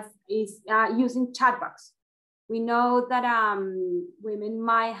well as is using chatbots. We know that women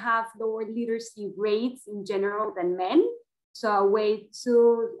might have lower literacy rates in general than men. So a way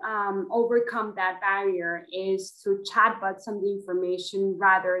to overcome that barrier is through chatbots on the information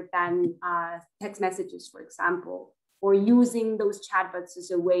rather than text messages, for example, or using those chatbots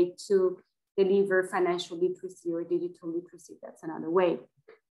as a way to deliver financial literacy or digital literacy. That's another way.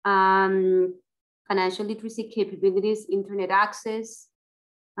 Financial literacy capabilities, internet access,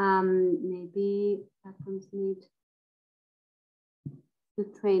 maybe platforms need to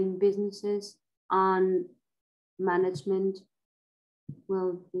train businesses on management,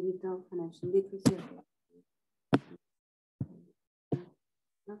 well, digital financial literacy.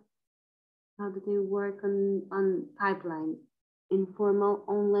 How do they work on pipeline? Informal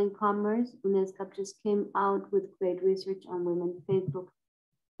online commerce. UNCDF just came out with great research on women Facebook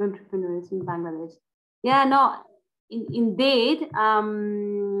entrepreneurs in Bangladesh. Yeah, no, indeed.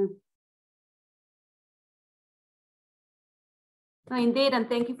 No, indeed, and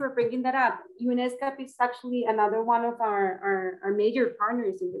thank you for bringing that up. UNCDF is actually another one of our major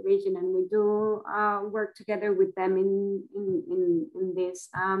partners in the region, and we do work together with them in this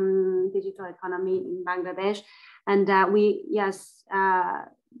digital economy in Bangladesh. And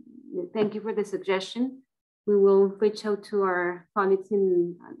thank you for the suggestion. We will reach out to our colleagues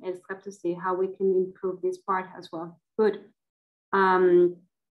in UNCDF to see how we can improve this part as well. Good.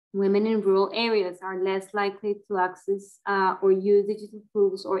 Women in rural areas are less likely to access or use digital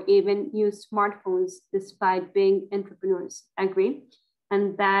tools or even use smartphones despite being entrepreneurs. Agree?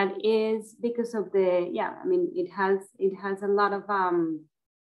 And that is because of the, it has a lot of,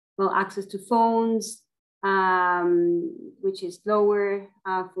 access to phones, which is lower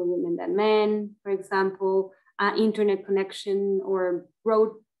for women than men, for example, internet connection or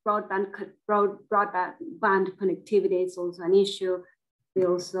broadband connectivity is also an issue. We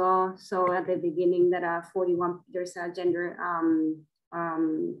also saw at the beginning that there's a gender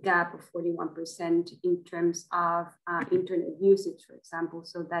gap of 41% in terms of internet usage, for example.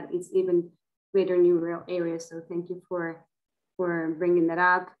 So that is even greater in rural areas. So thank you for bringing that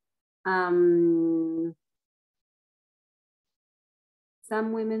up. Some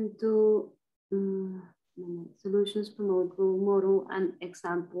women do solutions promote role model and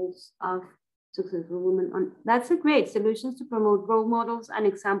examples of successful women that's a great solutions to promote role models and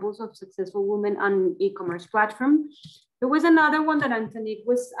examples of successful women on e-commerce platform. There was another one that Antonique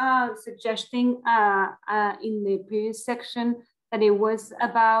was suggesting in the previous section, that it was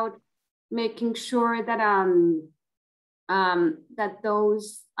about making sure that that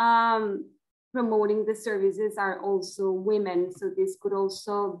those promoting the services are also women. So this could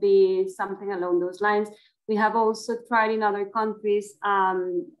also be something along those lines. We have also tried in other countries,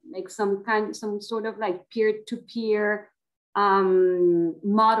 like some sort of like peer-to-peer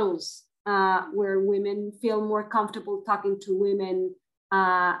models where women feel more comfortable talking to women.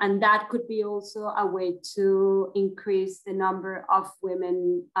 And that could be also a way to increase the number of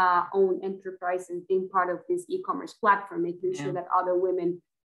women own enterprises being part of this e-commerce platform, making sure that other women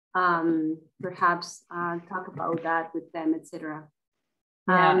perhaps talk about that with them, etc.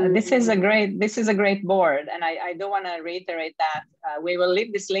 Yeah, this is a great board, and I do want to reiterate that we will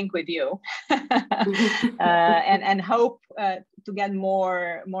leave this link with you, and hope to get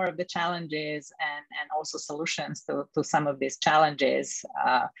more of the challenges and also solutions to some of these challenges.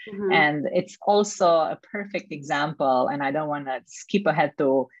 And it's also a perfect example, and I don't want to skip ahead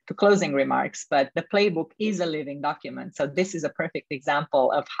to closing remarks, but the playbook is a living document. So this is a perfect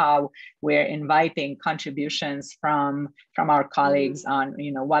example of how we're inviting contributions from our colleagues on,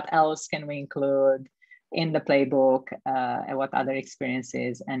 what else can we include in the playbook, and what other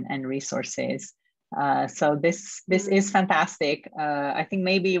experiences and resources. So this is fantastic. I think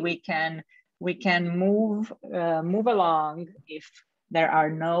maybe we can move along if there are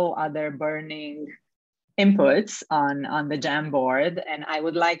no other burning inputs on the Jamboard. And I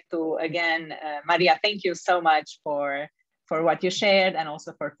would like to again, Maria, thank you so much for what you shared and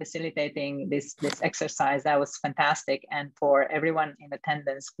also for facilitating this exercise. That was fantastic. And for everyone in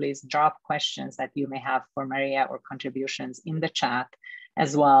attendance, please drop questions that you may have for Maria or contributions in the chat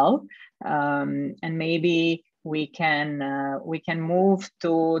as well. And maybe we can move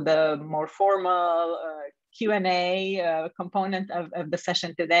to the more formal Q&A component of the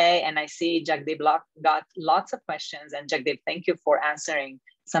session today. And I see Jagdeep got lots of questions, and Jagdeep, thank you for answering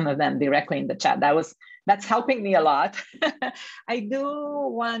some of them directly in the chat. That's helping me a lot. I do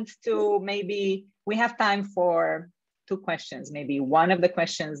want to, maybe we have time for 2 questions, maybe one of the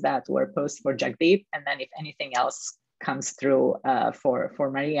questions that were posed for Jagdeep, and then if anything else comes through for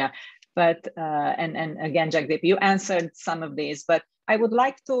Maria. But, and again, Jagdeep, you answered some of these, but I would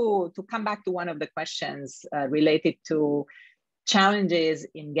like to come back to one of the questions related to challenges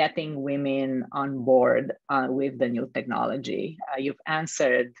in getting women on board with the new technology. You've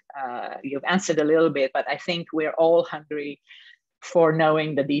answered a little bit, but I think we're all hungry for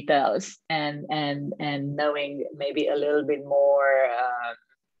knowing the details and knowing maybe a little bit more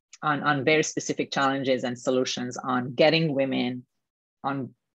on very specific challenges and solutions on getting women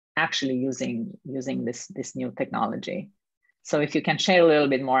on actually using this new technology. So if you can share a little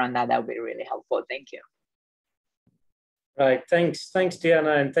bit more on that, that would be really helpful. Thank you. Right, thanks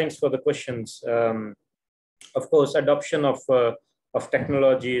Diana, and thanks for the questions. Of course, adoption of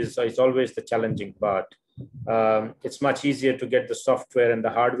technology is always the challenging part. It's much easier to get the software and the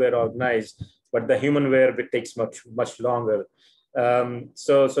hardware organized, but the humanware bit takes much longer.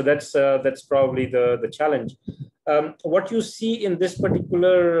 So that's probably the challenge. What you see in this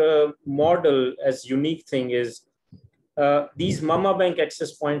particular model as unique thing is these Mama Bank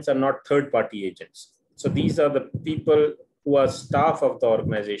access points are not third-party agents. So these are the people who are staff of the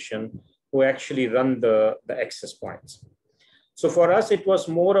organization who actually run the access points. So for us, it was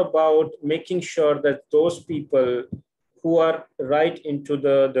more about making sure that those people who are right into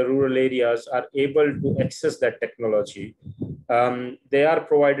the rural areas are able to access that technology. They are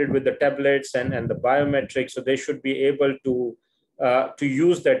provided with the tablets and the biometrics, so they should be able to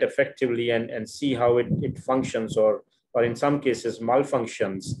use that effectively and see how it functions, or in some cases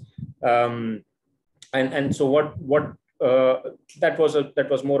malfunctions. And so what that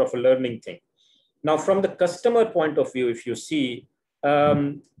was more of a learning thing. Now, from the customer point of view, if you see,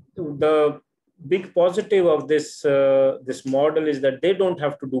 the big positive of this model is that they don't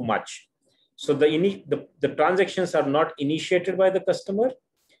have to do much. So the transactions are not initiated by the customer.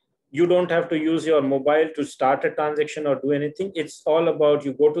 You don't have to use your mobile to start a transaction or do anything. It's all about,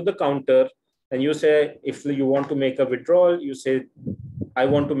 you go to the counter and you say, if you want to make a withdrawal, you say, I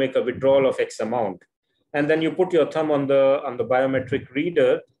want to make a withdrawal of X amount. And then you put your thumb on the biometric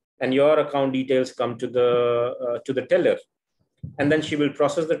reader, and your account details come to the teller. And then she will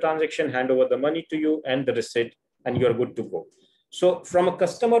process the transaction, hand over the money to you and the receipt, and you're good to go. So from a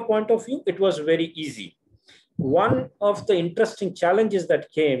customer point of view, it was very easy. One of the interesting challenges that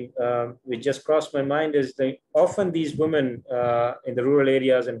came, which just crossed my mind, is that often these women in the rural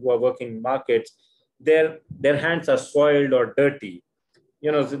areas and who are working in markets, their hands are soiled or dirty.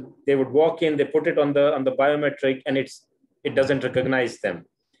 You know, they would walk in, they put it on the biometric, and it doesn't recognize them.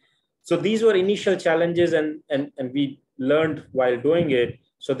 So these were initial challenges, and we learned while doing it.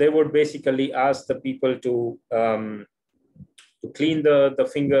 So they would basically ask the people to clean the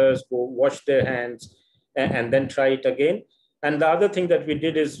fingers, go wash their hands, and then try it again. And the other thing that we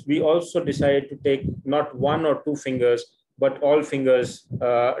did is we also decided to take not one or two fingers, but all fingers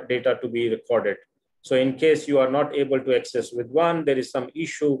data to be recorded. So in case you are not able to access with one, there is some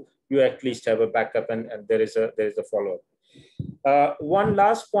issue, you at least have a backup, and there is a follow-up. One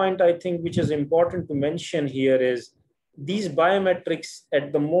last point I think which is important to mention here is these biometrics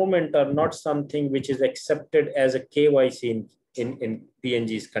at the moment are not something which is accepted as a KYC in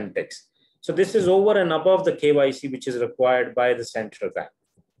PNG's context. So this is over and above the KYC which is required by the central bank,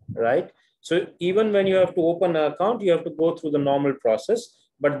 right? So even when you have to open an account, you have to go through the normal process.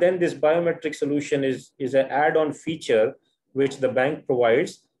 But then this biometric solution is an add-on feature which the bank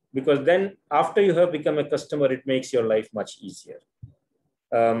provides, because then after you have become a customer, it makes your life much easier.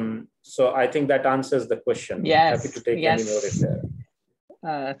 So I think that answers the question. Yes. Happy to take any more if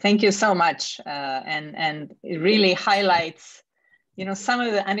there. Thank you so much. And it really highlights, you know, some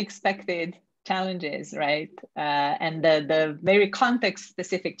of the unexpected challenges, right? And the very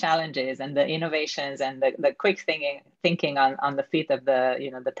context-specific challenges and the innovations and the quick thinking on the feet of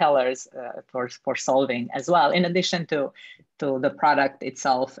the tellers for solving as well, in addition to the product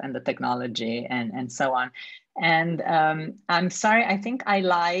itself and the technology and so on. And I'm sorry, I think I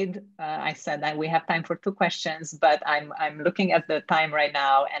lied. I said that we have time for 2 questions, but I'm looking at the time right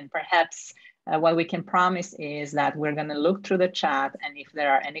now, and perhaps what we can promise is that we're going to look through the chat, and if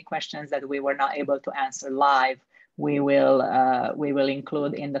there are any questions that we were not able to answer live, we will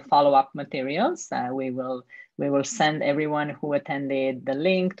include in the follow-up materials. We will send everyone who attended the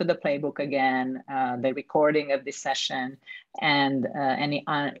link to the playbook again, the recording of this session, and any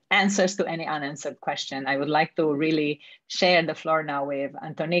answers to any unanswered question. I would like to really share the floor now with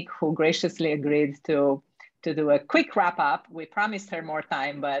Antonique, who graciously agreed to to do a quick wrap up. We promised her more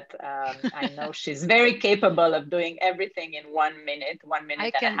time, but I know she's very capable of doing everything in 1 minute, 1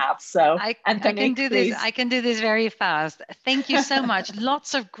 minute and a half. So Anthony, I can do please. this. I can do this very fast. Thank you so much.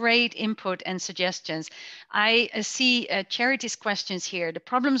 Lots of great input and suggestions. I see Charity's questions here. The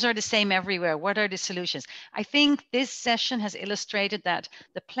problems are the same everywhere. What are the solutions? I think this session has illustrated that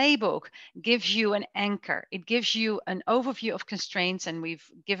the playbook gives you an anchor. It gives you an overview of constraints, and we've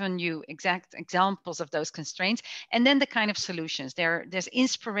given you exact examples of those constraints, and then the kind of solutions. There's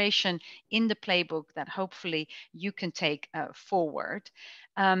inspiration in the playbook that hopefully you can take forward.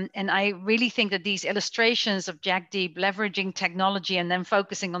 And I really think that these illustrations of Jagdeep leveraging technology and then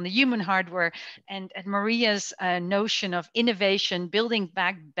focusing on the human hardware, and Maria's notion of innovation, building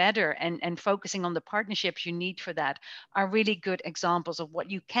back better, and focusing on the partnerships you need for that, are really good examples of what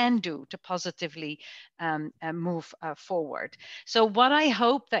you can do to positively move forward. So what I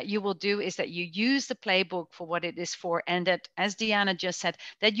hope that you will do is that you use the playbook for what it is for, and that, as Diana just said,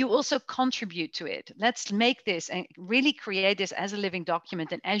 that you also contribute to it. Let's make this and really create this as a living document.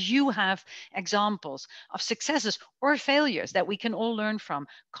 And as you have examples of successes or failures that we can all learn from,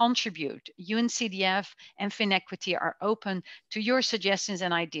 contribute. UNCDF and FinEquity are open to your suggestions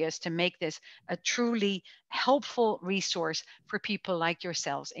and ideas to make this a truly helpful resource for people like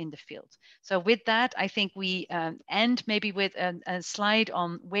yourselves in the field. So with that, I think we end maybe with a slide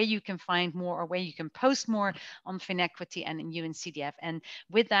on where you can find more or where you can post more on FinEquity and in UNCDF. And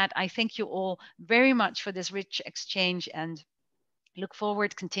with that, I thank you all very much for this rich exchange and look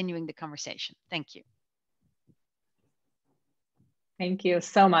forward to continuing the conversation. Thank you. Thank you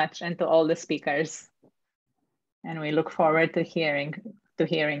so much, and to all the speakers. And we look forward to hearing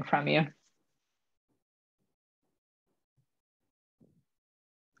from you.